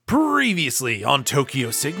Previously on Tokyo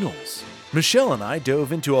Signals, Michelle and I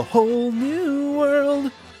dove into a whole new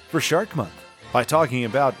world for Shark Month by talking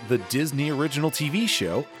about the Disney original TV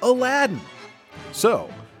show Aladdin.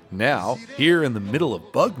 So, now, here in the middle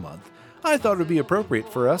of Bug Month, I thought it would be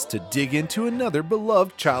appropriate for us to dig into another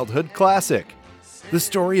beloved childhood classic. The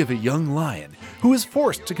story of a young lion who is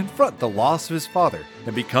forced to confront the loss of his father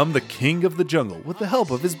and become the king of the jungle with the help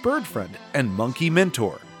of his bird friend and monkey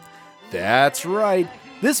mentor. That's right,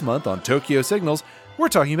 this month on Tokyo Signals, we're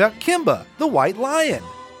talking about Kimba, the white lion.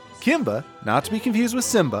 Kimba, not to be confused with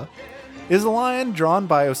Simba, is a lion drawn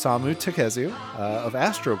by Osamu Tezuka of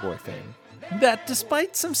Astro Boy fame that,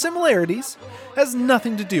 despite some similarities, has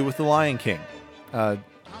nothing to do with the Lion King.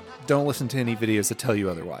 Don't listen to any videos that tell you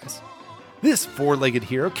otherwise. This four-legged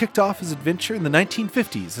hero kicked off his adventure in the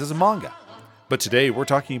 1950s as a manga. But today we're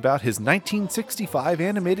talking about his 1965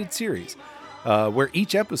 animated series, where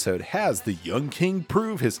each episode has the young king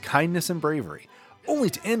prove his kindness and bravery, only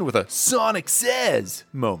to end with a Sonic Says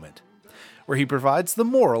moment, where he provides the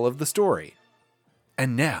moral of the story.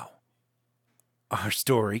 And now, our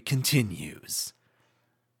story continues.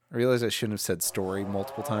 I realize I shouldn't have said story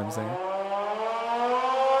multiple times there.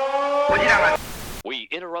 We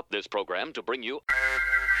interrupt this program to bring you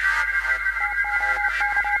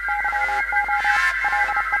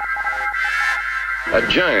a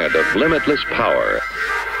giant of limitless power.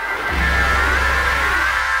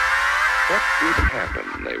 What would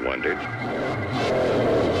happen, they wondered.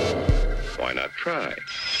 Why not try?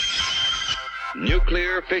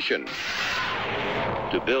 Nuclear fission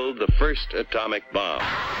to build the first atomic bomb.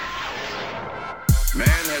 Man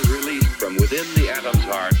has released from within the atom's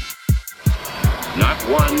heart not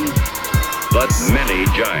one, but many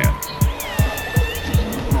giants.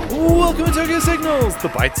 Welcome to Tokyo Signals, the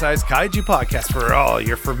bite-sized kaiju podcast for all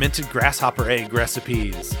your fermented grasshopper egg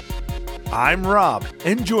recipes. I'm Rob,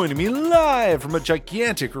 and joining me live from a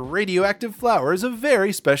gigantic radioactive flower is a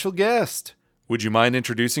very special guest. Would you mind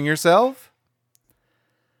introducing yourself?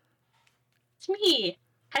 It's me.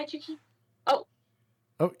 How'd you keep... Oh,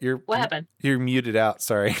 What happened? You're muted out,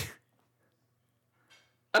 sorry.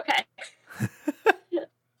 Okay.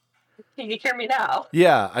 Can you hear me now?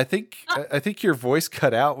 Yeah, I think your voice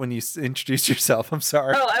cut out when you introduced yourself. I'm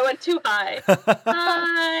sorry. Oh, I went too high.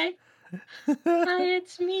 Hi. Hi,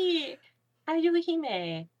 it's me.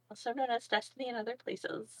 Ayuhime, also known as Destiny in other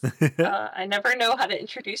places. I never know how to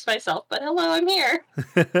introduce myself, but hello, I'm here.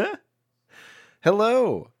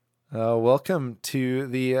 Hello. Welcome to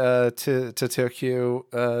the to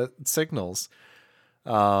Tokyo Signals.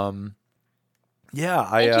 Thank you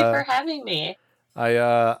for having me.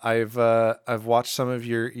 I've watched some of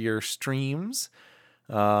your streams.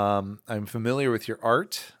 I'm familiar with your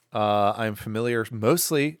art. I'm familiar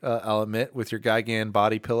mostly, I'll admit, with your Gigan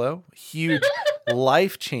body pillow. Huge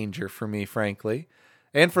life changer for me, frankly,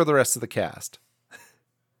 and for the rest of the cast.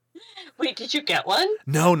 Wait, did you get one?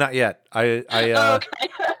 No, not yet. Okay.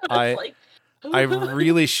 I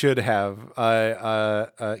really should have.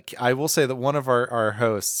 I will say that one of our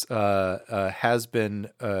hosts has been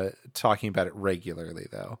talking about it regularly,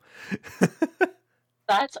 though.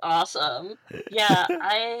 That's awesome. Yeah,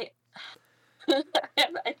 I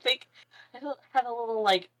think I have a little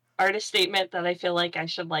artist statement that I feel like I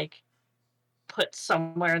should put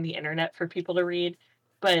somewhere on the internet for people to read.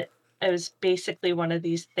 But it was basically one of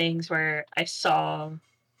these things where I saw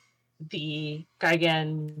the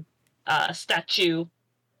Gigan statue,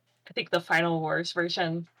 I think the Final Wars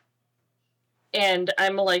version, and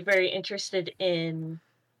I'm very interested in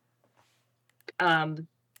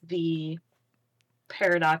the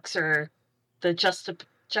paradox or the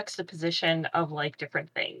juxtaposition of different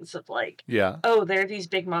things of oh, there are these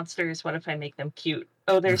big monsters, what if I make them cute?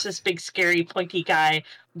 Oh, there's this big scary pointy guy,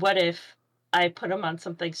 what if I put him on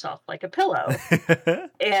something soft like a pillow?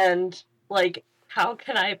 And how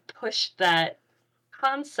can I push that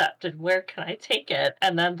concept and where can I take it?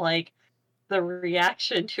 And then the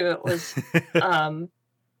reaction to it was kind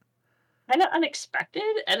of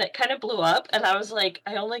unexpected, and it kind of blew up, and I was I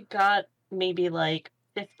only got maybe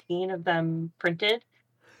 15 of them printed,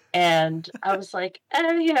 and I was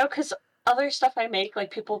because other stuff I make,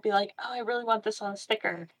 people will be oh, I really want this on a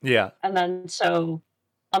sticker. Yeah. And then so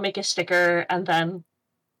I'll make a sticker, and then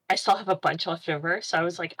I still have a bunch left over, so I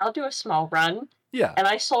was I'll do a small run. Yeah. And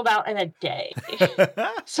I sold out in a day.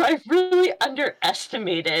 So I really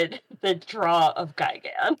underestimated the draw of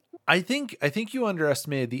Gigan. I think you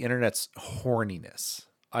underestimated the internet's horniness.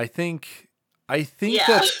 I think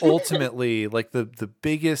that ultimately the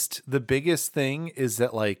biggest thing is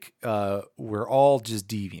that we're all just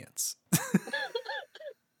deviants.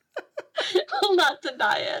 I'll not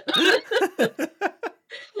deny it.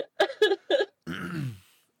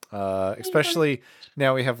 Especially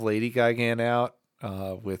now we have Lady Gigan out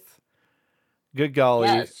with, good golly,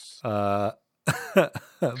 yes.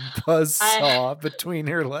 buzzsaw between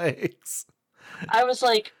her legs. I was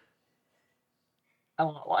like, I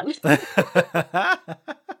want one.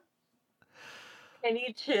 I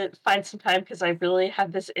need to find some time because I really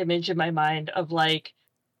have this image in my mind of like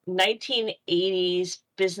 1980s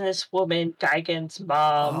businesswoman Gigan's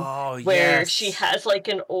mom, where she has like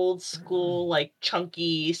an old school, like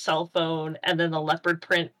chunky cell phone and then a leopard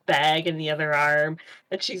print bag in the other arm.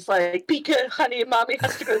 And she's like, be good, honey, mommy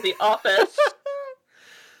has to go to the office.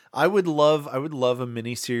 I would love a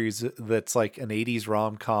miniseries that's like an 80s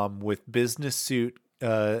rom-com with business suit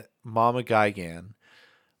Mama Gigan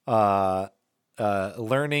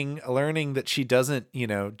learning that she doesn't,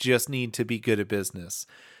 just need to be good at business.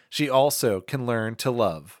 She also can learn to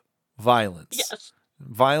love violence. Yes.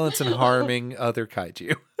 Violence and harming other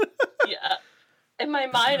kaiju. Yeah. In my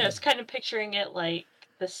mind, I was kind of picturing it like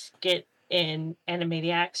the skit in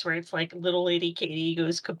Animaniacs where it's like little lady Katie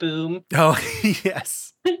goes kaboom. Oh,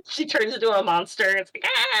 yes. She turns into a monster. It's like,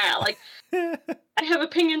 like, I have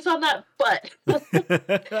opinions on that, but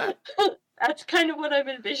that's kind of what I'm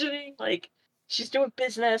envisioning. Like, she's doing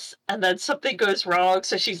business and then something goes wrong,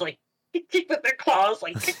 so she's like with her claws,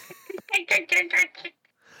 like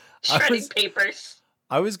shredding papers.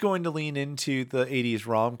 I was going to lean into the 80s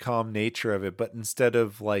rom-com nature of it, but instead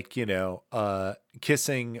of like,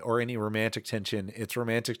 kissing or any romantic tension, it's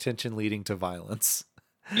romantic tension leading to violence.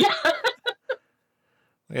 Yeah.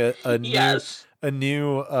 A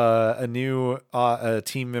new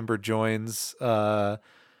team member joins, or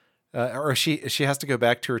she has to go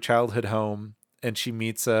back to her childhood home, and she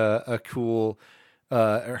meets a cool,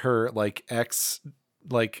 her like ex,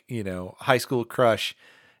 like, high school crush,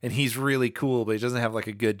 and he's really cool, but he doesn't have like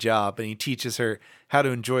a good job, and he teaches her how to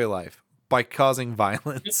enjoy life by causing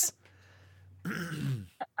violence.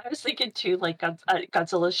 I was thinking too, like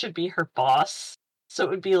Godzilla should be her boss. So it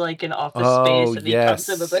would be like an office space, and he comes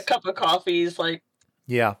in with a cup of coffee. He's like,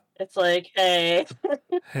 yeah, it's like, hey,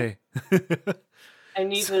 hey, I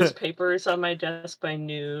need those papers on my desk by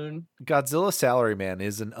noon. Godzilla Salaryman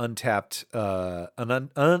is an untapped,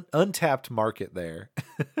 untapped market there.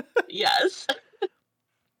 Yes.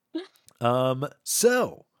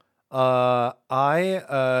 So,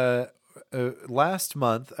 I last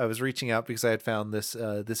month I was reaching out because I had found this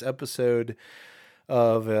episode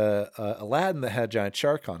of Aladdin that had a giant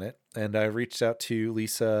shark on it, and I reached out to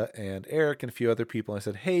Lisa and Eric and a few other people, and I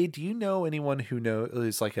said, "Hey, do you know anyone who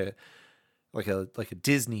is like a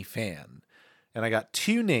Disney fan?" And I got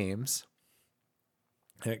two names,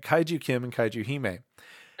 Kaiju Kim and Kaiju Hime.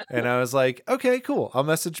 And I was like, okay, cool. I'll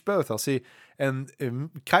message both. I'll see. And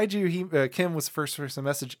Kaiju Kim was the first person to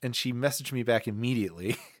message, and she messaged me back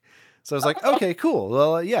immediately. So I was like, okay, cool.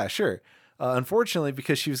 Well, yeah, sure. Unfortunately,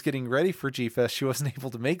 because she was getting ready for G-Fest, she wasn't able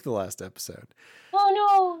to make the last episode. Oh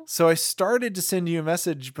no! So I started to send you a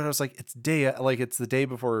message, but I was like, it's the day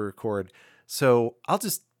before we record. So I'll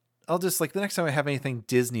just like the next time I have anything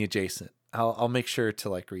Disney adjacent, I'll make sure to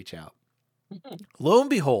like reach out. Lo and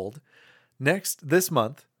behold, this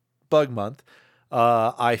month, Bug Month,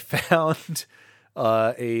 I found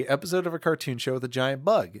a episode of a cartoon show with a giant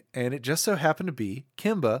bug, and it just so happened to be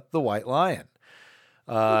Kimba the White Lion.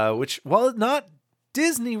 Which, while not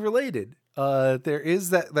Disney related, there is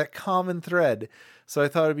that common thread. So I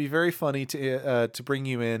thought it'd be very funny to bring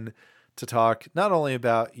you in to talk not only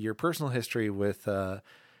about your personal history with The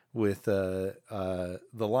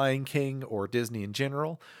Lion King or Disney in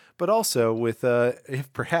general, but also with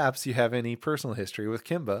if perhaps you have any personal history with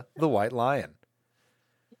Kimba the White Lion.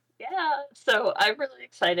 Yeah, so I'm really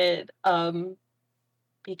excited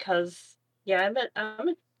because I'm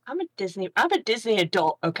a Disney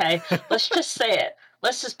adult, okay? Let's just say it.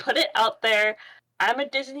 Let's just put it out there. I'm a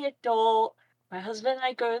Disney adult. My husband and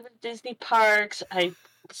I go to the Disney parks. We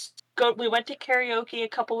went to karaoke a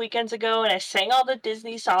couple weekends ago, and I sang all the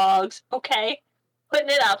Disney songs. Okay, putting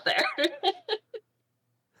it out there.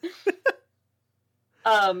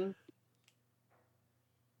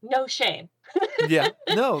 No shame. Yeah.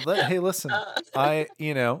 No. Hey, listen.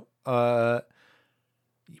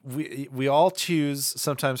 We all choose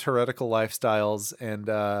sometimes heretical lifestyles, and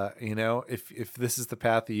if this is the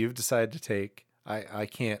path that you've decided to take, I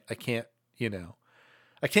can't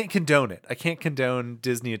condone it. I can't condone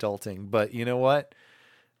Disney adulting, but you know what?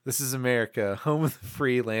 This is America, home of the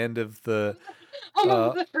free, land of the home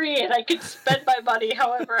of the free, and I can spend my money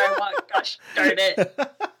however I want. Gosh darn it.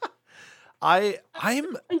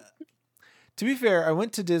 I'm to be fair, I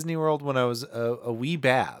went to Disney World when I was a wee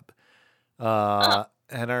bab.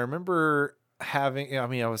 And I remember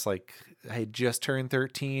I was like, I had just turned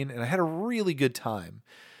 13 and I had a really good time.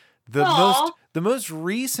 Aww. The most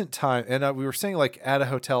recent time, and we were staying like at a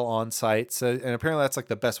hotel on site. So, and apparently that's like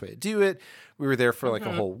the best way to do it. We were there for like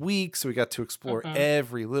a whole week. So we got to explore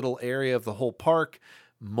every little area of the whole park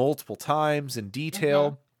multiple times in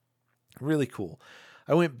detail. Really cool.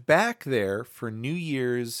 I went back there for New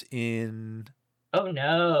Year's in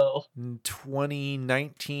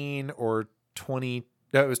 2019 or 20.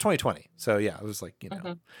 No, it was 2020. So yeah, it was like,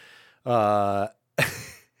 oh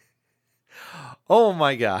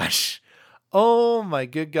my gosh. Oh my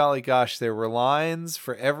good golly gosh. There were lines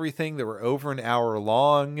for everything that were over an hour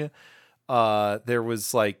long. There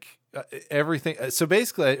was like everything. So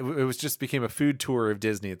basically it was just became a food tour of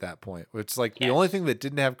Disney at that point, which is like the only thing that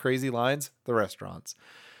didn't have crazy lines, the restaurants.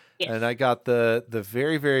 Yes. And I got the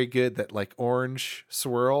very, very good, that like orange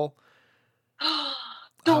swirl.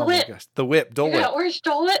 Dole Whip. My gosh. The whip. Dole Whip. Orange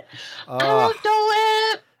Dole Whip. I love Dole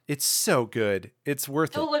Whip. It's so good. It's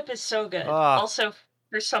worth it. Dole Whip is so good. Also,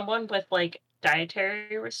 for someone with like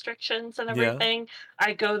dietary restrictions and everything,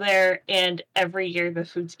 I go there and every year the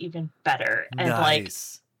food's even better. And like,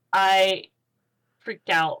 I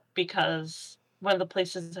freaked out because one of the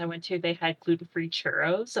places I went to, they had gluten-free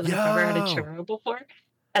churros, and I've never had a churro before.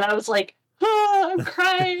 And I was like, I'm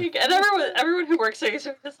crying. And everyone who works there is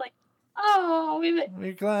just like, oh, you've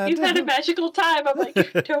had a magical time. I'm like, you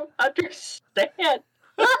don't understand.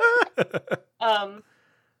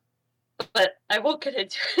 But I won't get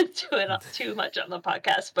into it too much on the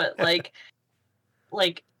podcast. But like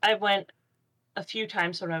I went a few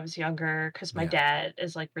times when I was younger because my dad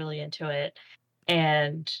is like really into it.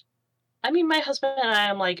 And I mean, my husband and I,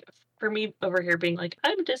 I'm like, for me over here being like,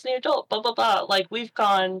 I'm a Disney adult, blah, blah, blah. Like, we've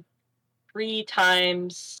gone 3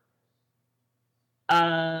 times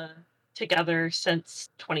together since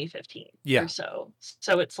 2015 or so.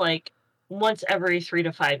 So it's like once every 3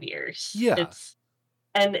 to 5 years. Yeah.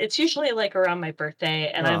 It's usually like around my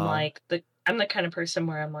birthday. And I'm like, I'm the kind of person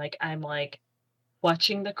where I'm like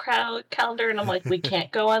watching the crowd calendar. And I'm like, we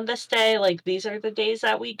can't go on this day. Like, these are the days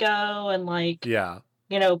that we go. And like, plan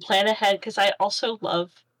ahead. Because I also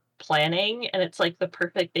love planning, and it's like the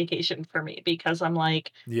perfect vacation for me because I'm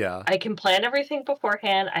like, I can plan everything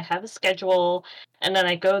beforehand. I have a schedule, and then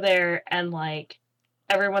I go there and like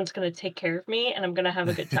everyone's going to take care of me and I'm going to have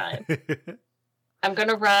a good time. I'm going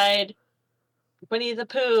to ride Winnie the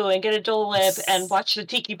Pooh and get a Dole Whip and watch the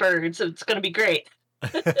Tiki Birds. It's going to be great.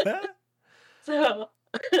 So,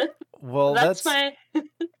 well, that's my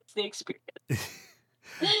the experience.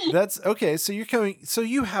 That's okay. So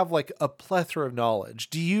you have like a plethora of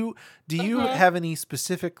knowledge. Do you have any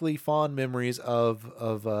specifically fond memories of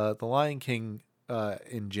the Lion King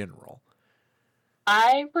in general?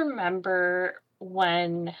 I remember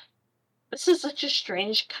when, this is such a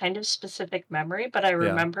strange kind of specific memory, but I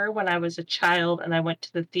remember when I was a child and I went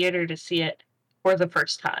to the theater to see it for the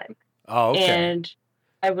first time. Oh, okay. And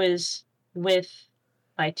I was with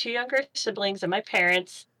my 2 younger siblings and my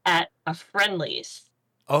parents at a Friendly's.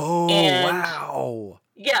 Oh, wow.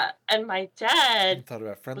 Yeah, and my dad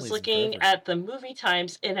was looking at the movie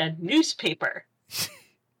times in a newspaper.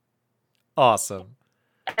 Awesome.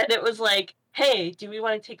 And it was like, hey, do we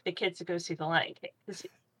want to take the kids to go see The Lion King? Because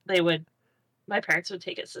my parents would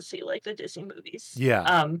take us to see like the Disney movies.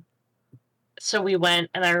 Yeah. So we went,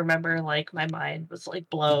 and I remember like my mind was like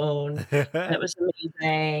blown. And it was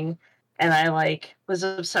amazing. And I like was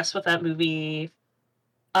obsessed with that movie.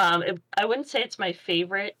 I wouldn't say it's my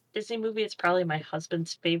favorite Disney movie. It's probably my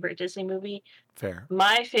husband's favorite Disney movie. Fair.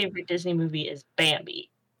 My favorite Disney movie is Bambi.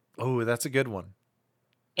 Oh, that's a good one.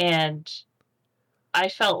 And I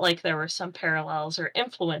felt like there were some parallels or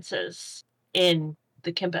influences in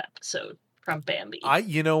the Kimba episode from Bambi.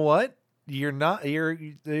 You know what? You're not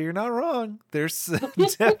wrong. There's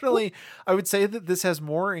definitely, I would say that this has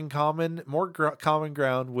more in common, common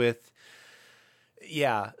ground with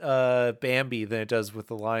Bambi than it does with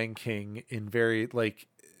the Lion King in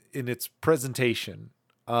its presentation.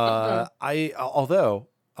 So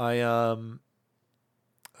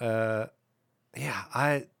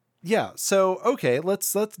okay,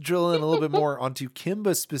 let's drill in a little bit more onto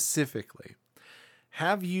Kimba specifically.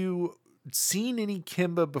 Have you seen any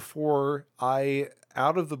Kimba before I,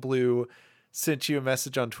 out of the blue, sent you a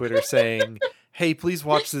message on Twitter saying, hey, please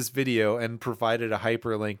watch this video, and provided a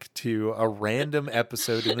hyperlink to a random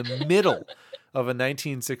episode in the middle of a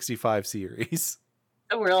 1965 series?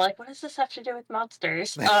 We're like, what does this have to do with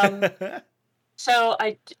monsters? So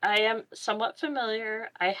I am somewhat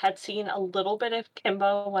familiar. I had seen a little bit of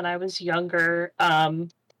Kimba when I was younger. I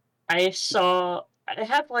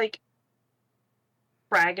have like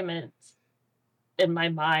fragments in my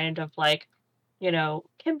mind of like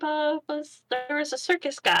Kimba there was a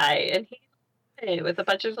circus guy and he with a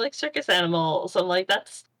bunch of like circus animals. I'm like,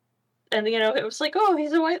 it was like, oh,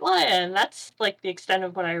 he's a white lion. That's like the extent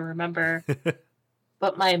of what I remember.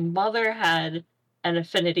 But my mother had an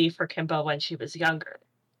affinity for Kimba when she was younger.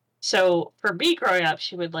 So for me growing up,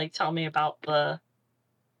 she would like tell me about the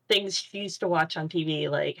things she used to watch on TV,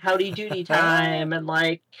 like Howdy Doody Time and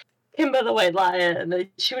like Kimba the White Lion. And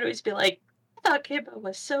she would always be like, I thought Kimba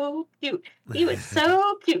was so cute. He was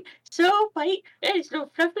so cute, so white, and his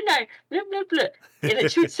little fluffy eye, blah, blah, blah. And then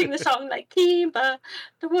she would sing the song like Kimba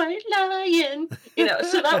the White Lion.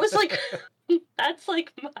 So that was like, that's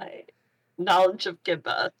like my knowledge of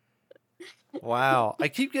Kimba. Wow. I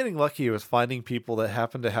keep getting lucky with finding people that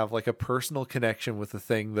happen to have like a personal connection with the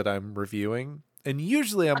thing that I'm reviewing. And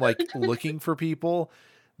usually I'm like looking for people.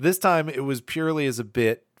 This time it was purely as a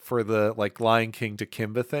bit for the like Lion King to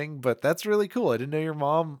Kimba thing, but that's really cool. I didn't know your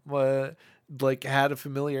mom like had a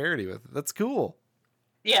familiarity with it. That's cool.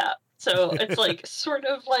 Yeah. So it's like sort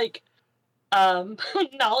of like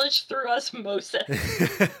knowledge through osmosis.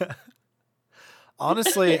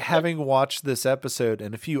 Honestly, having watched this episode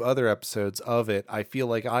and a few other episodes of it, I feel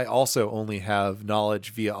like I also only have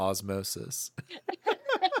knowledge via osmosis.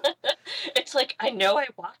 It's like, I know I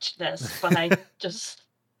watched this, but I just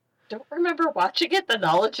don't remember watching it. The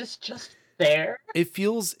knowledge is just there. It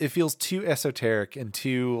feels too esoteric and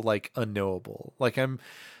too like unknowable. Like I'm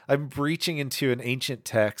breaching into an ancient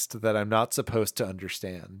text that I'm not supposed to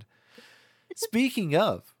understand. Speaking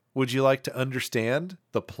of, would you like to understand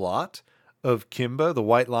the plot of Kimba the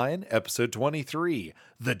White Lion, episode 23,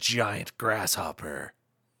 The Giant Grasshopper?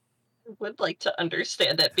 I would like to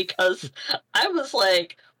understand it because I was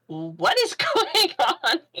like, what is going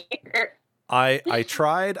on here? I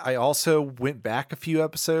tried. I also went back a few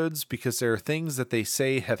episodes because there are things that they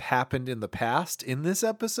say have happened in the past in this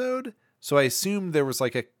episode. So I assumed there was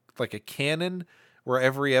like a canon where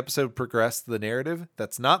every episode progressed the narrative.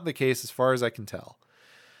 That's not the case as far as I can tell.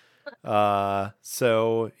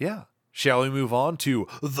 So yeah. Shall we move on to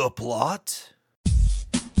the plot?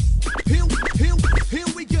 Here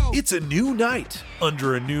we go. It's a new night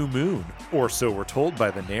under a new moon, or so we're told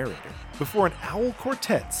by the narrator, before an owl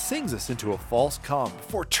quartet sings us into a false calm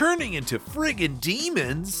before turning into friggin'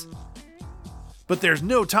 demons. But there's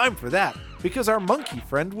no time for that, because our monkey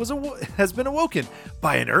friend has been awoken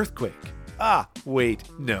by an earthquake. Ah, wait,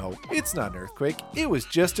 no, it's not an earthquake. It was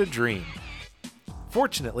just a dream.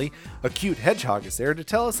 Fortunately, a cute hedgehog is there to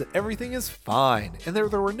tell us that everything is fine and there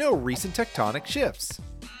were no recent tectonic shifts.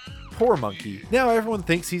 Poor monkey. Now everyone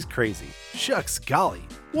thinks he's crazy. Shucks golly,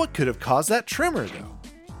 what could have caused that tremor though?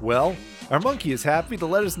 Well, our monkey is happy to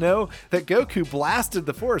let us know that Goku blasted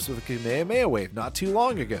the forest with a Kamehameha wave not too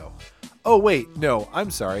long ago. Oh wait, no, I'm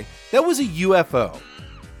sorry. That was a UFO.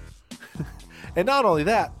 And not only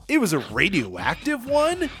that, it was a radioactive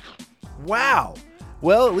one? Wow.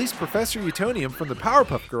 Well, at least Professor Utonium from the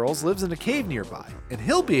Powerpuff Girls lives in a cave nearby, and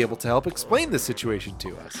he'll be able to help explain the situation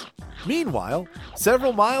to us. Meanwhile,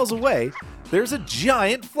 several miles away, there's a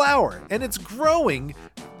giant flower, and it's growing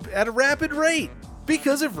at a rapid rate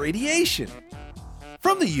because of radiation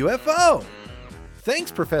from the UFO.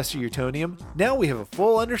 Thanks, Professor Utonium. Now we have a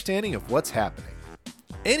full understanding of what's happening.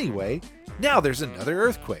 Anyway, now there's another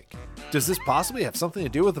earthquake. Does this possibly have something to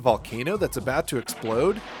do with the volcano that's about to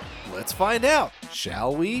explode? Let's find out,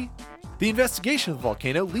 shall we? The investigation of the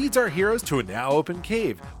volcano leads our heroes to a now open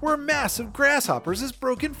cave where a mass of grasshoppers is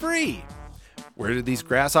broken free. Where did these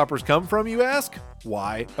grasshoppers come from, you ask?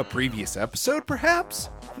 Why, a previous episode, perhaps?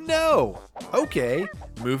 No. Okay,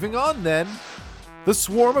 moving on then. The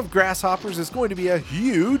swarm of grasshoppers is going to be a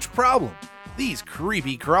huge problem. These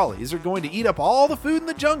creepy crawlies are going to eat up all the food in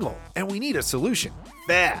the jungle, and we need a solution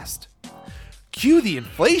fast. Cue the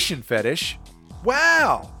inflation fetish.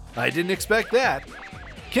 Wow, I didn't expect that.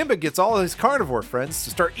 Kimba gets all his carnivore friends to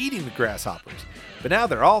start eating the grasshoppers, but now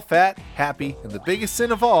they're all fat, happy, and the biggest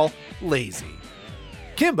sin of all, lazy.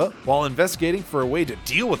 Kimba, while investigating for a way to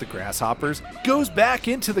deal with the grasshoppers, goes back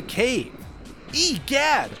into the cave.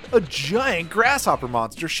 Egad, a giant grasshopper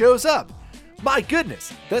monster shows up. My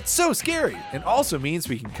goodness, that's so scary, and also means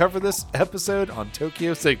we can cover this episode on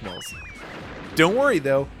Tokyo Signals. Don't worry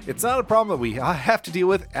though, it's not a problem that we have to deal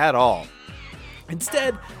with at all.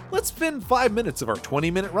 Instead, let's spend 5 minutes of our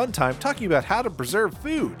 20-minute runtime talking about how to preserve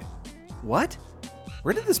food. What?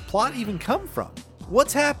 Where did this plot even come from?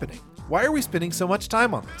 What's happening? Why are we spending so much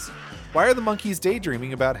time on this? Why are the monkeys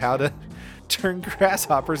daydreaming about how to turn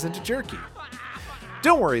grasshoppers into jerky?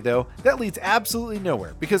 Don't worry though, that leads absolutely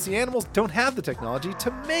nowhere because the animals don't have the technology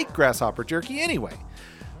to make grasshopper jerky anyway.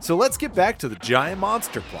 So let's get back to the giant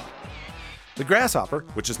monster plot. The grasshopper,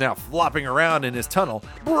 which is now flopping around in his tunnel,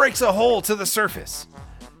 breaks a hole to the surface.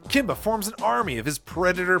 Kimba forms an army of his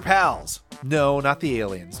predator pals. No, not the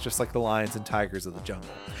aliens, just like the lions and tigers of the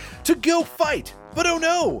jungle. To go fight! But oh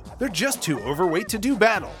no! They're just too overweight to do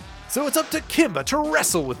battle. So it's up to Kimba to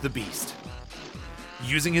wrestle with the beast.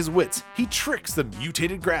 Using his wits, he tricks the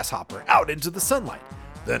mutated grasshopper out into the sunlight,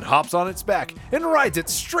 then hops on its back and rides it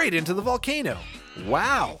straight into the volcano.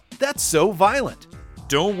 Wow, that's so violent.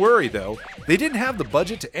 Don't worry though, they didn't have the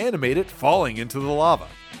budget to animate it falling into the lava.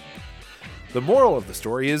 The moral of the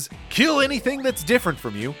story is, kill anything that's different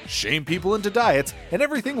from you, shame people into diets, and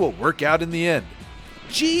everything will work out in the end.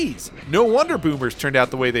 Jeez, no wonder boomers turned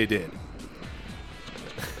out the way they did.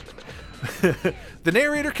 The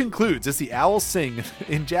narrator concludes as the owls sing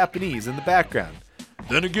in Japanese in the background.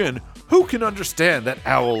 Then again, who can understand that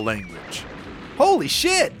owl language? Holy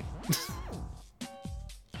shit!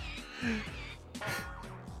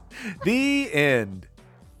 The end.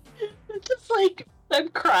 It's just like, I'm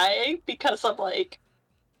crying because I'm like,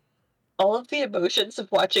 all of the emotions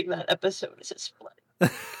of watching that episode is just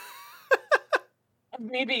flooding.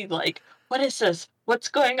 Maybe like, what is this? What's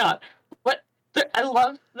going on? I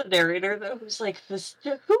love the narrator though, who's like, this.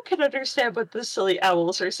 Who can understand what the silly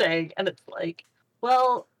owls are saying? And it's like,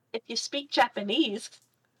 well, if you speak Japanese,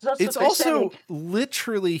 that's it's what they're also saying.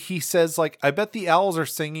 Literally, he says like, I bet the owls are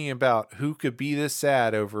singing about who could be this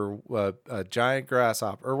sad over a giant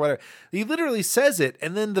grasshopper or whatever. He literally says it,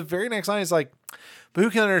 and then the very next line is like, but who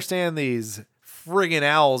can understand these friggin'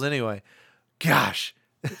 owls anyway? Gosh.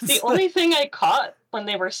 The only thing I caught when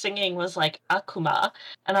they were singing was like Akuma,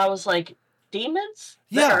 and I was like, demons?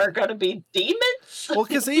 Yeah. There are going to be demons? Well,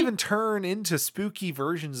 because they even turn into spooky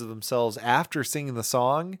versions of themselves after singing the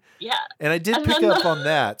song. Yeah. And I did pick up on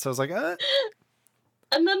that. So I was like,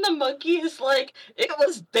 And then the monkey is like, it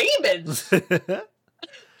was demons. It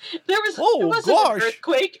wasn't an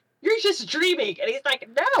earthquake. You're just dreaming. And he's like,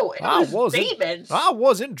 no, it was demons. I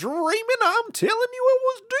wasn't dreaming. I'm telling you it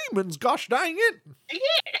was demons. Gosh dang it.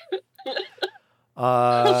 Yeah.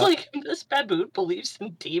 I was like, this baboon believes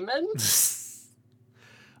in demons?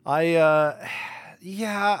 Yeah.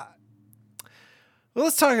 Well,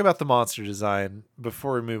 let's talk about the monster design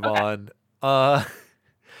before we move on.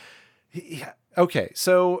 Okay,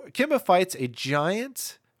 so Kimba fights a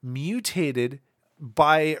giant mutated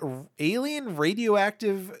by alien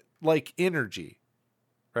radioactive like energy,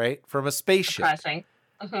 right? From a spaceship. Surprising.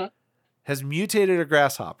 Mm-hmm. Has mutated a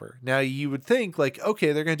grasshopper. Now you would think like,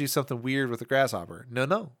 okay, they're going to do something weird with the grasshopper.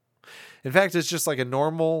 No. In fact, it's just like a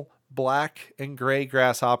normal black and gray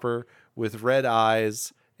grasshopper with red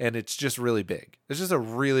eyes, and it's just really big. It's just a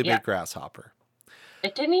really big grasshopper.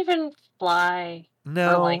 It didn't even fly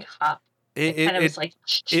or like hop.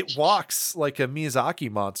 It walks like a Miyazaki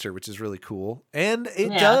monster, which is really cool. And it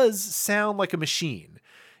does sound like a machine.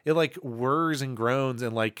 It like whirs and groans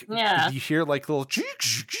and like you hear like little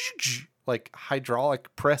like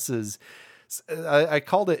hydraulic presses. I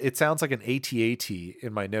called it sounds like an AT-AT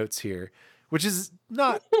in my notes here, which is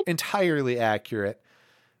not entirely accurate.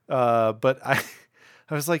 But I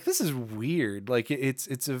was like, this is weird. Like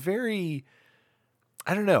it's a very,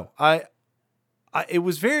 I don't know. It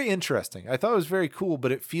was very interesting. I thought it was very cool,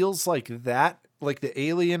 but it feels like that, like the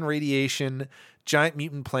alien radiation, giant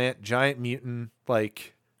mutant plant, giant mutant,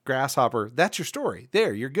 like grasshopper. That's your story.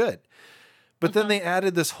 There, you're good. But then they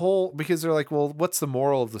added this whole, because they're like, well, what's the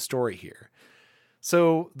moral of the story here?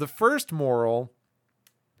 So the first moral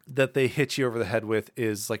that they hit you over the head with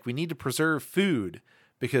is like, we need to preserve food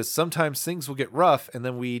because sometimes things will get rough and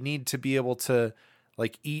then we need to be able to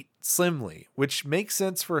like eat slimly, which makes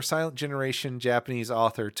sense for a Silent Generation Japanese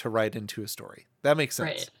author to write into a story. That makes sense.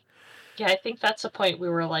 Right. Yeah, I think that's the point we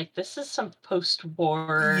were like, this is some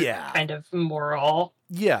post-war kind of moral.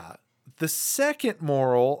 Yeah. The second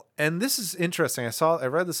moral, and this is interesting. I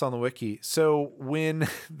read this on the wiki. So when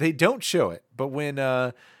they don't show it, but when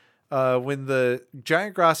the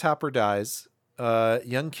giant grasshopper dies,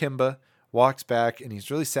 young Kimba walks back and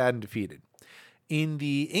he's really sad and defeated. In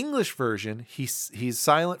the English version, he's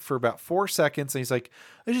silent for about 4 seconds and he's like,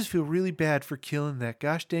 I just feel really bad for killing that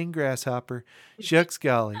gosh dang grasshopper. Shucks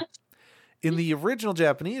golly. In the original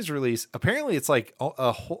Japanese release, apparently it's like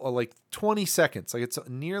a whole, like 20 seconds. Like it's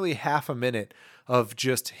nearly half a minute of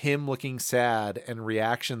just him looking sad and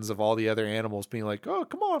reactions of all the other animals being like, oh,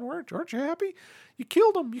 come on, aren't you happy? You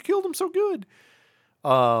killed him. You killed him so good.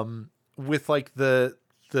 With like the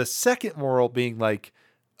second moral being like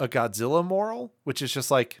a Godzilla moral, which is just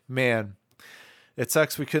like, man, it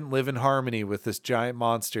sucks we couldn't live in harmony with this giant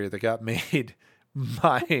monster that got made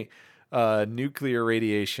by nuclear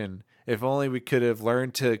radiation. If only we could have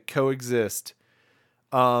learned to coexist.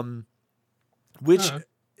 Which,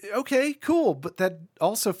 okay, cool. But that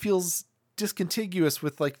also feels discontiguous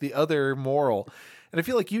with like the other moral. And I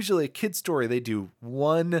feel like usually a kid's story, they do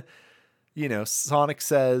one, you know, Sonic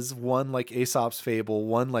Says, one like Aesop's Fable,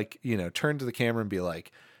 one like, you know, turn to the camera and be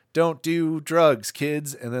like, don't do drugs,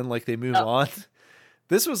 kids. And then like they move on.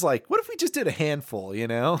 This was like, what if we just did a handful, you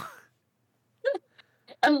know?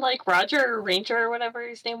 And like Roger or Ranger or whatever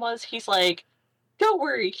his name was, he's like, don't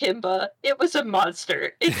worry, Kimba. It was a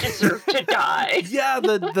monster. It deserved to die. Yeah,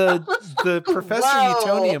 the Professor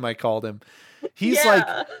Utonium, I called him. He's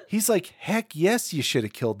like, heck yes, you should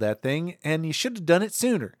have killed that thing, and you should have done it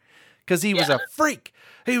sooner. Because he was a freak.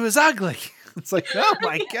 He was ugly. It's like, oh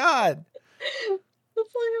my God. It's like,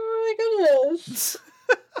 oh my goodness.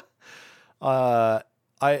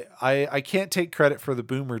 I can't take credit for the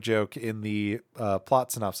boomer joke in the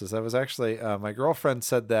plot synopsis. That was actually my girlfriend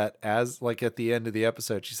said that as like at the end of the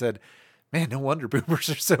episode. She said, "Man, no wonder boomers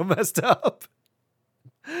are so messed up."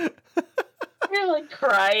 You're like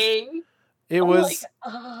crying. It was like,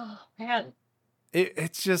 oh man.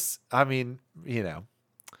 It's just, I mean, you know.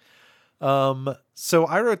 So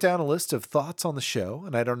I wrote down a list of thoughts on the show,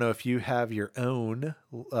 and I don't know if you have your own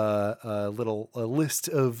little list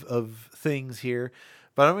of things here.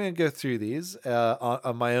 But I'm going to go through these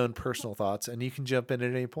on my own personal thoughts, and you can jump in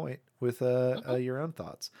at any point with your own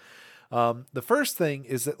thoughts. The first thing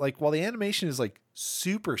is that, like, while the animation is like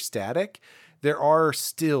super static, there are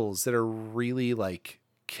stills that are really like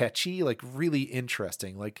catchy, like really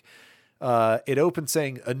interesting. Like, it opens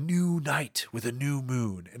saying a new night with a new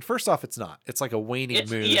moon, and first off, it's not. It's like a waning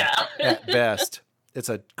moon at best. It's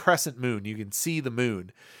a crescent moon. You can see the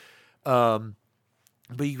moon.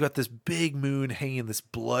 But you've got this big moon hanging in this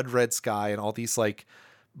blood red sky and all these like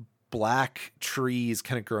black trees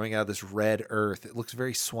kind of growing out of this red earth. It looks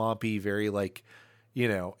very swampy, very like, you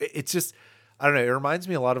know, it's just, I don't know. It reminds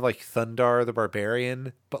me a lot of like Thundar the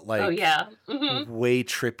Barbarian, but like way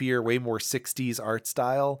trippier, way more 60s art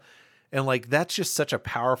style. And like, that's just such a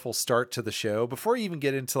powerful start to the show. Before you even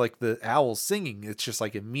get into like the owls singing, it's just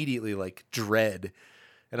like immediately like dread.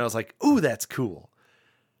 And I was like, ooh, that's cool.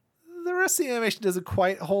 The rest of the animation doesn't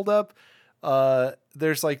quite hold up.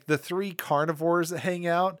 There's like the 3 carnivores that hang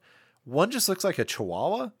out. One just looks like a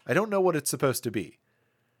chihuahua. I don't know what it's supposed to be.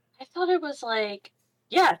 I thought it was like,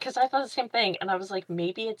 yeah, because I thought the same thing. And I was like,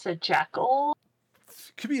 maybe it's a jackal.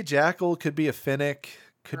 Could be a jackal. Could be a finnick.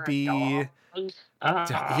 Could be...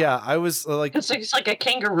 yeah, I was like... It's like a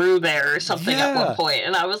kangaroo there or something at one point.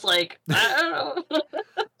 And I was like, I don't know.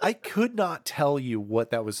 I could not tell you what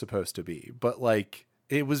that was supposed to be. But like...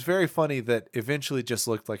 It was very funny that eventually just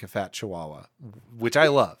looked like a fat chihuahua, which I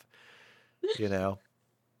love, you know?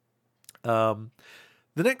 The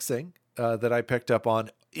next thing that I picked up on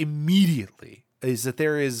immediately is that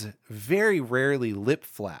there is very rarely lip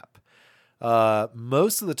flap.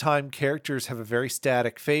 Most of the time characters have a very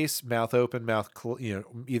static face, mouth open,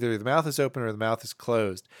 either the mouth is open or the mouth is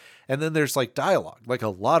closed. And then there's like dialogue, like a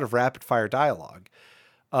lot of rapid fire dialogue.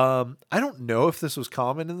 I don't know if this was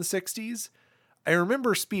common in the 60s. I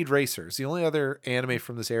remember Speed Racers, the only other anime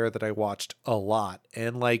from this era that I watched a lot.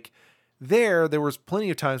 And like there was plenty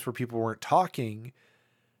of times where people weren't talking,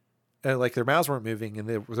 like their mouths weren't moving, and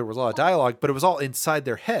there was a lot of dialogue, but it was all inside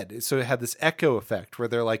their head. So it had this echo effect where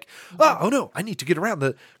they're like, oh no, I need to get around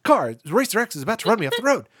the car. Racer X is about to run me off the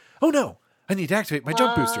road. Oh no, I need to activate my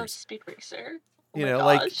jump boosters. Speed Racer. You know,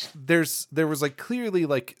 like there was like clearly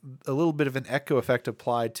like a little bit of an echo effect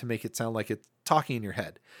applied to make it sound like it's talking in your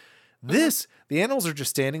head. The animals are just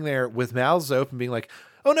standing there with mouths open being like,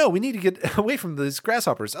 oh no, we need to get away from these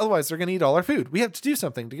grasshoppers. Otherwise they're going to eat all our food. We have to do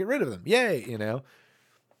something to get rid of them. Yay. You know?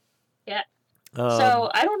 Yeah. So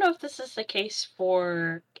I don't know if this is the case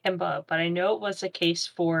for Kimba, but I know it was the case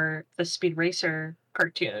for the Speed Racer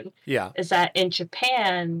cartoon. Yeah. Is that in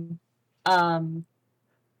Japan,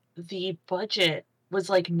 the budget was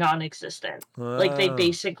like non-existent. Like they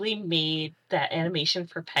basically made that animation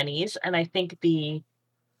for pennies. And I think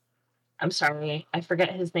I'm sorry, I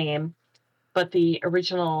forget his name, but the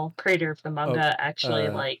original creator of the manga actually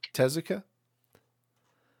like Tezuka?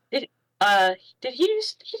 Did he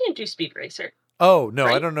didn't do Speed Racer. Oh, no,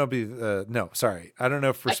 right? I don't know. No, sorry. I don't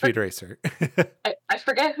know for Speed Racer. I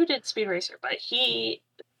forget who did Speed Racer, but he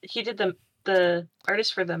did the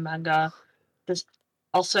artist for the manga. This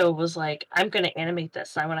also was like, I'm going to animate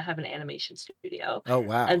this. I want to have an animation studio. Oh,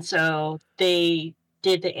 wow. And so they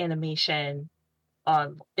did the animation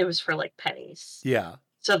it was for like pennies. Yeah.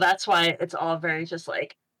 So that's why it's all very just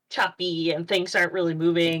like choppy and things aren't really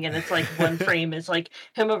moving. And it's like one frame is like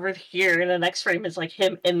him over here and the next frame is like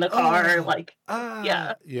him in the car.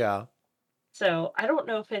 Yeah. Yeah. So I don't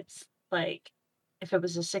know if it's like if it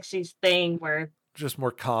was a 60s thing where just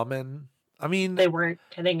more common. I mean, they weren't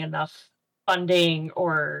getting enough funding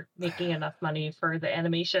or making enough money for the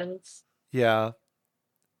animations. Yeah.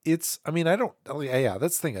 I don't, yeah,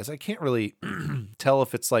 that's the thing is I can't really tell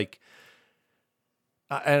if it's like,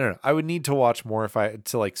 I don't know. I would need to watch more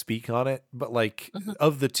to like speak on it, but like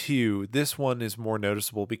of the two, this one is more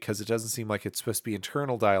noticeable because it doesn't seem like it's supposed to be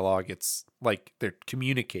internal dialogue. It's like they're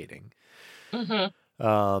communicating.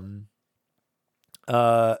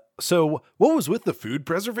 So what was with the food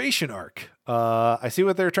preservation arc? I see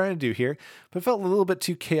what they're trying to do here, but it felt a little bit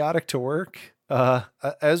too chaotic to work.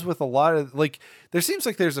 As with a lot of like, there seems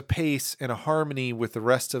like there's a pace and a harmony with the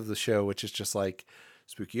rest of the show, which is just like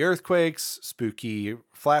spooky earthquakes, spooky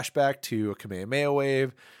flashback to a Kamehameha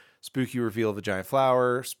wave, spooky reveal of a giant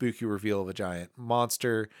flower, spooky reveal of a giant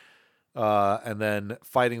monster, and then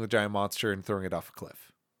fighting the giant monster and throwing it off a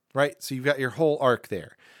cliff. Right? So you've got your whole arc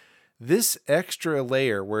there. This extra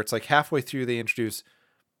layer where it's like halfway through they introduce,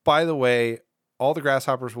 by the way, all the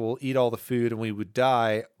grasshoppers will eat all the food and we would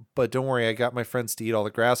die, but don't worry, I got my friends to eat all the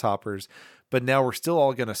grasshoppers, but now we're still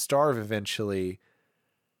all going to starve eventually.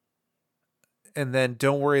 And then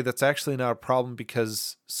don't worry, that's actually not a problem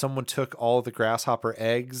because someone took all the grasshopper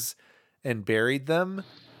eggs and buried them,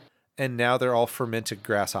 and now they're all fermented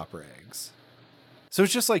grasshopper eggs. So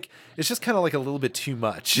it's just kind of like a little bit too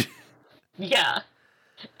much. Yeah.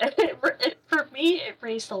 For me, it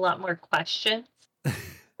raised a lot more questions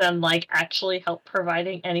than like actually help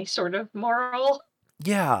providing any sort of moral.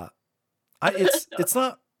 Yeah. It's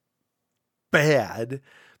not bad,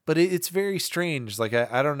 but it's very strange. Like,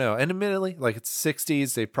 I don't know. And admittedly, like it's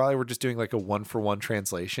 60s. They probably were just doing like a 1-for-1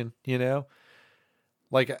 translation, you know?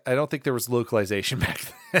 Like, I don't think there was localization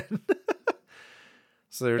back then.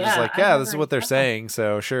 So they're just like, yeah, this is what they're saying.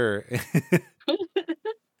 So sure.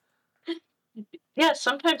 Yeah,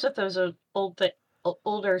 sometimes with those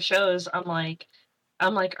older shows, I'm like,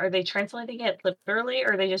 are they translating it literally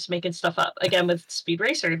or are they just making stuff up? Again, with Speed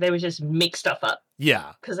Racer, they would just make stuff up.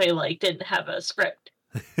 Yeah. Because they like didn't have a script.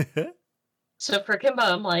 So for Kimba,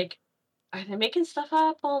 I'm like, are they making stuff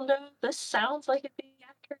up? Well, no, this sounds like it'd be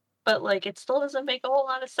accurate, but like it still doesn't make a whole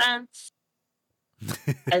lot of sense.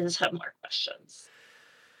 I just have more questions.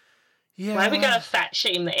 Yeah. Why we gotta fat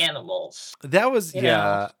shame the animals? That was,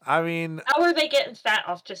 yeah. I mean, how are they getting fat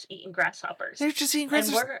off just eating grasshoppers? They're just eating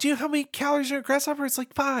grasshoppers. Do you know how many calories are in a grasshopper? It's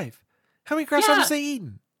like 5. How many grasshoppers they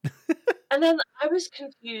eating? And then I was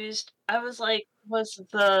confused. I was like, was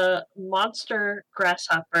the monster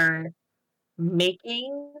grasshopper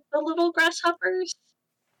making the little grasshoppers?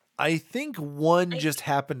 I think one just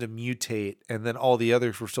happened to mutate and then all the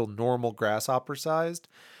others were still normal grasshopper sized.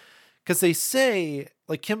 Because they say,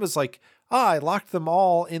 like, Kimba's like, I locked them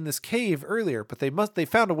all in this cave earlier, but they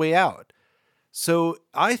found a way out. So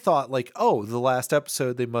I thought, like, oh, the last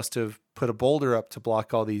episode, they must have put a boulder up to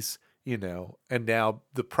block all these, you know, and now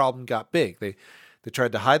the problem got big. They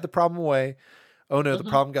tried to hide the problem away. Oh, no, the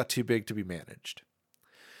problem got too big to be managed.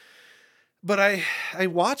 But I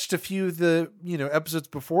watched a few of the, you know, episodes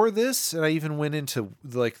before this, and I even went into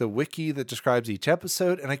like the wiki that describes each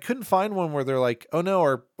episode, and I couldn't find one where they're like, oh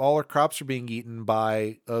no, all our crops are being eaten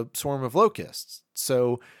by a swarm of locusts.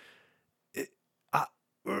 So,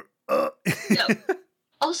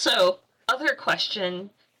 Also, other question,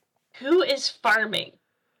 who is farming?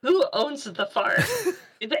 Who owns the farm?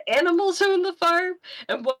 Do the animals own the farm?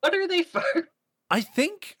 And what are they farming? I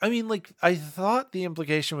thought the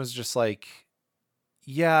implication was just like,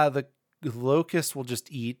 yeah, the locust will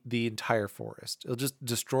just eat the entire forest. It'll just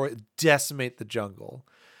decimate the jungle.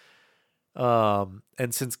 And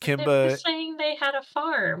since Kimba... They were saying they had a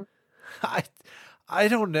farm. I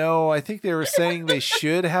don't know. I think they were saying they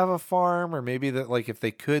should have a farm, or maybe that like if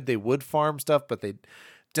they could, they would farm stuff, but they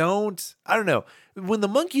don't. I don't know. When the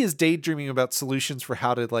monkey is daydreaming about solutions for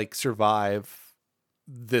how to like survive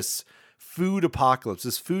this food apocalypse,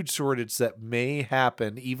 this food shortage that may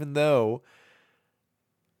happen, even though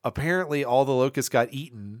apparently all the locusts got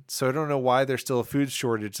eaten. So I don't know why there's still a food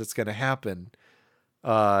shortage that's going to happen.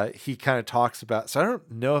 He kind of talks about, so I don't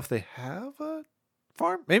know if they have a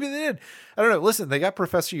farm. Maybe they did. I don't know. Listen, they got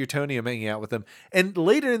Professor Utonium hanging out with them. And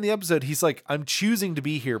later in the episode, he's like, I'm choosing to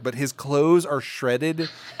be here, but his clothes are shredded.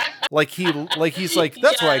 He's like,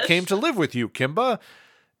 that's why I came to live with you, Kimba.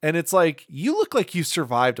 And it's like, you look like you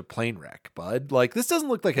survived a plane wreck, bud. Like, this doesn't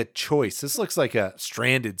look like a choice. This looks like a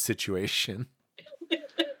stranded situation.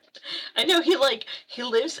 I know he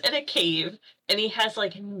lives in a cave and he has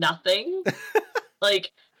like nothing.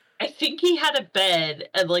 Like, I think he had a bed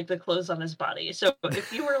and like the clothes on his body. So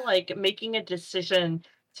if you were like making a decision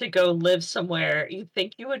to go live somewhere, you'd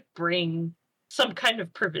think you would bring some kind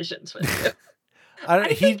of provisions with you.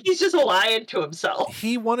 I think he's just lying to himself.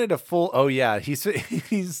 He wanted a full. Oh yeah, he's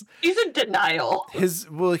in denial.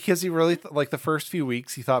 Because he really like the first few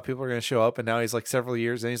weeks he thought people were going to show up, and now he's like several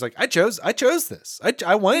years, and he's like, I chose this.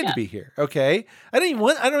 I wanted to be here. Okay, I don't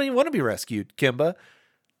even want to be rescued, Kimba.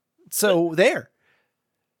 So there,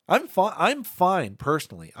 I'm fine. I'm fine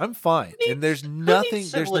personally. I'm fine, and there's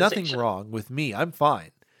nothing wrong with me. I'm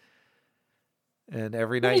fine. And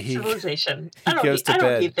every night he goes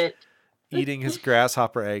to bed eating his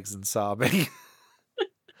grasshopper eggs and sobbing.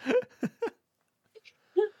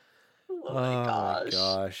 Oh my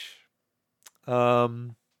gosh. But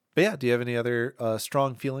yeah, do you have any other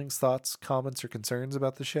strong feelings, thoughts, comments, or concerns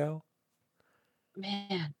about the show?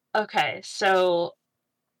 Man. Okay, so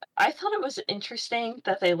I thought it was interesting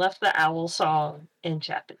that they left the owl song in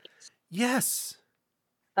Japanese. Yes.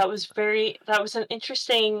 That was an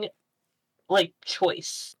interesting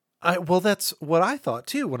choice. Well, that's what I thought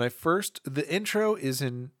too. When the intro is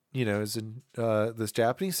in this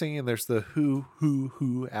Japanese singing, and there's the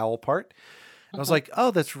hoo owl part. I was like,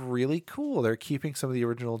 oh, that's really cool. They're keeping some of the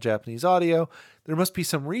original Japanese audio. There must be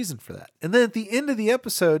some reason for that. And then at the end of the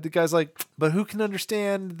episode, the guy's like, but who can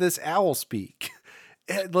understand this owl speak?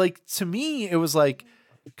 And to me, it was like,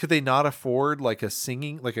 could they not afford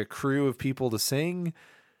a crew of people to sing?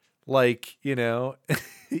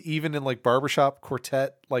 Even in barbershop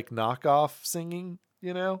quartet, knockoff singing,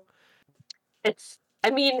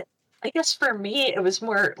 I guess for me, it was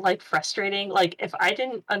more frustrating. If I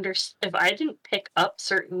didn't pick up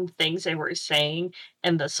certain things they were saying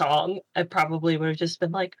in the song, I probably would have just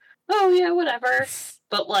been like, oh yeah, whatever.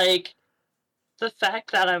 But the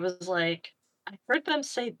fact that I was like, I heard them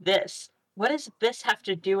say this. What does this have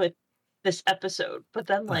to do with this episode? But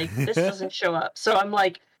then this doesn't show up. So I'm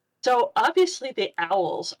like, so obviously the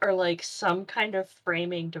owls are some kind of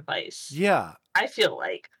framing device. Yeah. I feel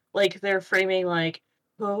like they're framing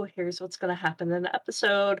oh, here's what's going to happen in the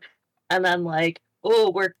episode. And then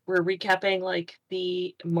oh, we're recapping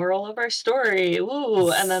the moral of our story.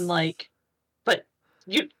 Ooh. And then but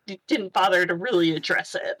you didn't bother to really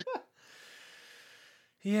address it.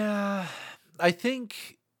 Yeah. I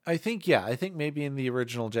think maybe in the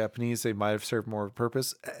original Japanese, they might have served more of a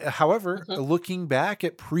purpose. However, looking back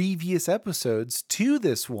at previous episodes to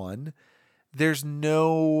this one, there's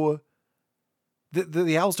no,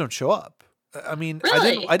 the owls don't show up. I mean,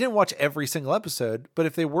 really? I didn't watch every single episode, but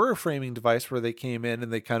if they were a framing device where they came in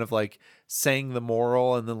and they kind of sang the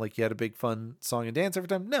moral and then you had a big fun song and dance every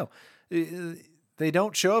time, no, they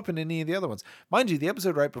don't show up in any of the other ones. Mind you, the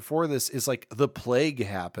episode right before this is the plague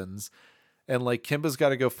happens. And Kimba's got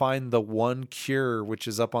to go find the one cure, which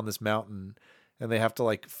is up on this mountain, and they have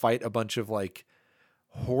to fight a bunch of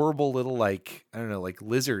horrible little I don't know,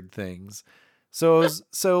 lizard things. So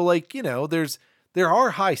there are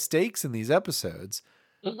high stakes in these episodes,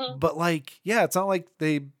 but yeah, it's not like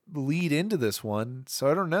they lead into this one.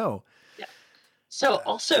 So I don't know. Yeah. So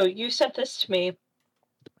also, you sent this to me.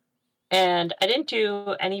 And I didn't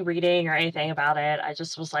do any reading or anything about it. I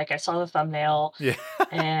just was I saw the thumbnail. Yeah.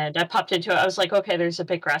 And I popped into it. I was like, okay, there's a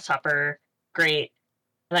big grasshopper. Great.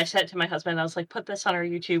 And I said to my husband, I was like, put this on our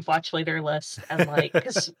YouTube watch later list. And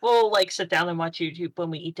because we'll sit down and watch YouTube when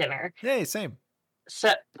we eat dinner. Hey, same.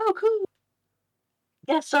 So, oh, cool.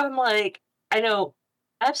 Yeah, so I'm I know,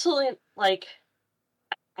 absolutely,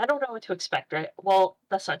 I don't know what to expect, right? Well,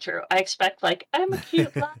 that's not true. I expect, I'm a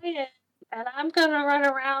cute lion. And I'm going to run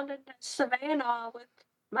around in the savannah with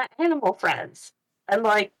my animal friends. And,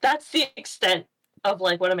 that's the extent of,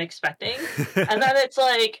 what I'm expecting. And then it's,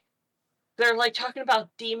 they're, talking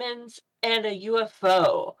about demons and a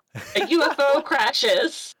UFO. A UFO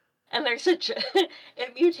crashes. And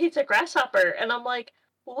it mutates a grasshopper. And I'm like,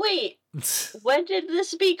 wait, when did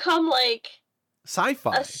this become,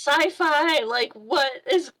 sci-fi? A sci-fi? What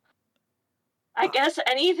is... I guess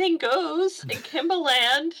anything goes in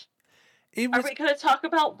Kimbaland. Are we going to talk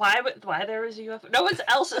about why there was a UFO? No one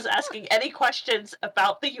else is asking any questions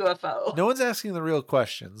about the UFO. No one's asking the real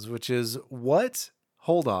questions, which is what?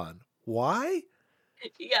 Hold on. Why?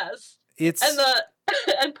 Yes.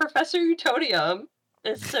 And Professor Utonium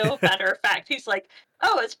is so matter of fact. He's like,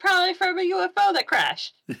 oh, it's probably from a UFO that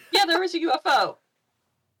crashed. Yeah, there was a UFO.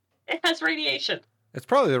 It has radiation. It's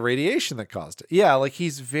probably the radiation that caused it. Yeah,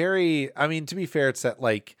 he's very, I mean, to be fair, it's that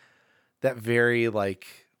that very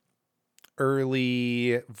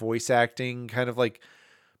early voice acting kind of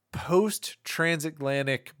post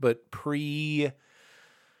transatlantic but pre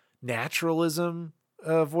naturalism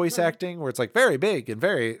voice acting where it's very big and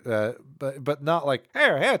very but not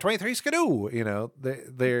hey 23 skidoo,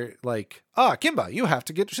 they're Kimba, you have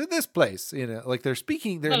to get to this place, they're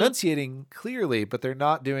speaking, they're enunciating clearly, but they're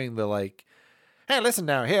not doing the hey, listen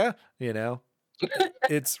now here, you know.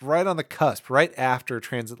 It's right on the cusp, right after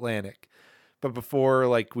Transatlantic, but before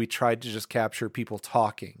like we tried to just capture people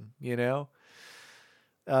talking, you know.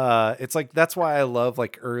 It's like that's why I love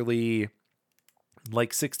like early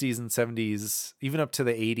like 60s and 70s, even up to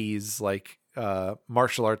the 80s, like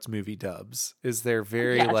martial arts movie dubs. Is they're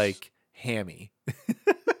very like hammy.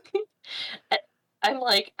 I'm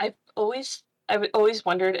like I've always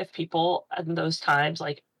wondered if people in those times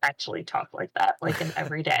like actually talk like that, like in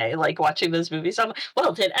every day, like watching those movies. I'm like,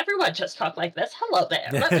 well, did everyone just talk like this? Hello there.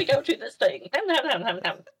 Let me go do this thing.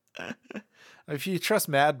 If you trust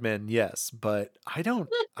Mad Men, yes, but I don't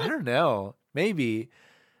know. Maybe.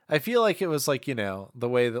 I feel like it was like, you know, the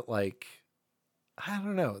way that like, I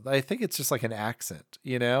don't know. I think it's just like an accent,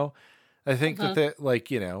 you know? I think that like,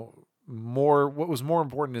 you know, what was more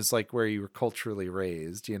important is like where you were culturally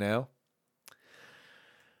raised, you know?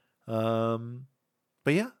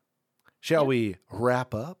 But yeah, shall we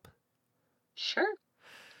wrap up? Sure.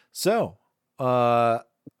 So,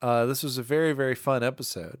 this was a very, very fun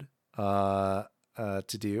episode to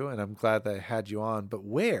do, and I'm glad that I had you on. But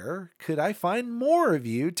where could I find more of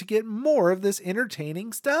you to get more of this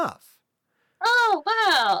entertaining stuff? Oh,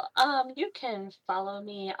 wow. You can follow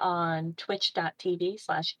me on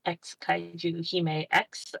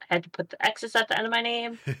twitch.tv/xkaijuhimex. I had to put the X's at the end of my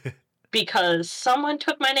name because someone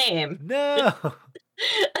took my name. No.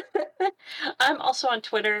 I'm also on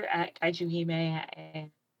Twitter at kaijuhime and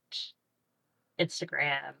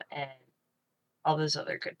Instagram and all those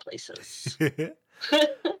other good places.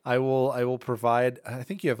 I will provide, I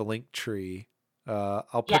think you have a link tree.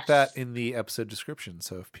 I'll put that in the episode description.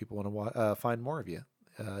 So if people want to find more of you,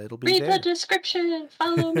 it'll be Read there. the description.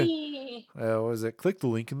 Follow me. What was it? Click the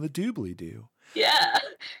link in the doobly-doo. Yeah.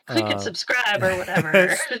 Click and subscribe or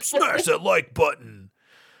whatever. Smash that like button.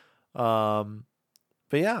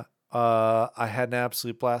 But yeah, I had an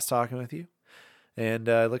absolute blast talking with you. And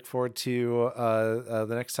I look forward to the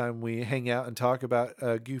next time we hang out and talk about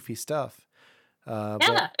goofy stuff.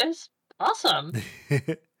 It was awesome.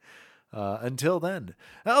 Until then,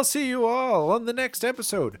 I'll see you all on the next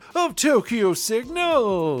episode of Tokyo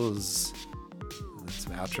Signals. And then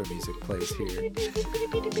some outro music plays here.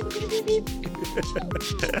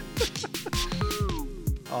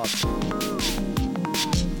 Awesome.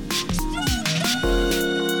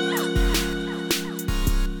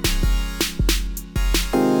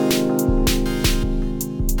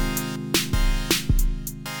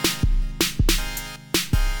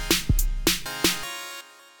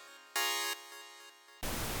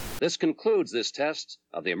 This concludes this test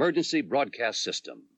of the emergency broadcast system.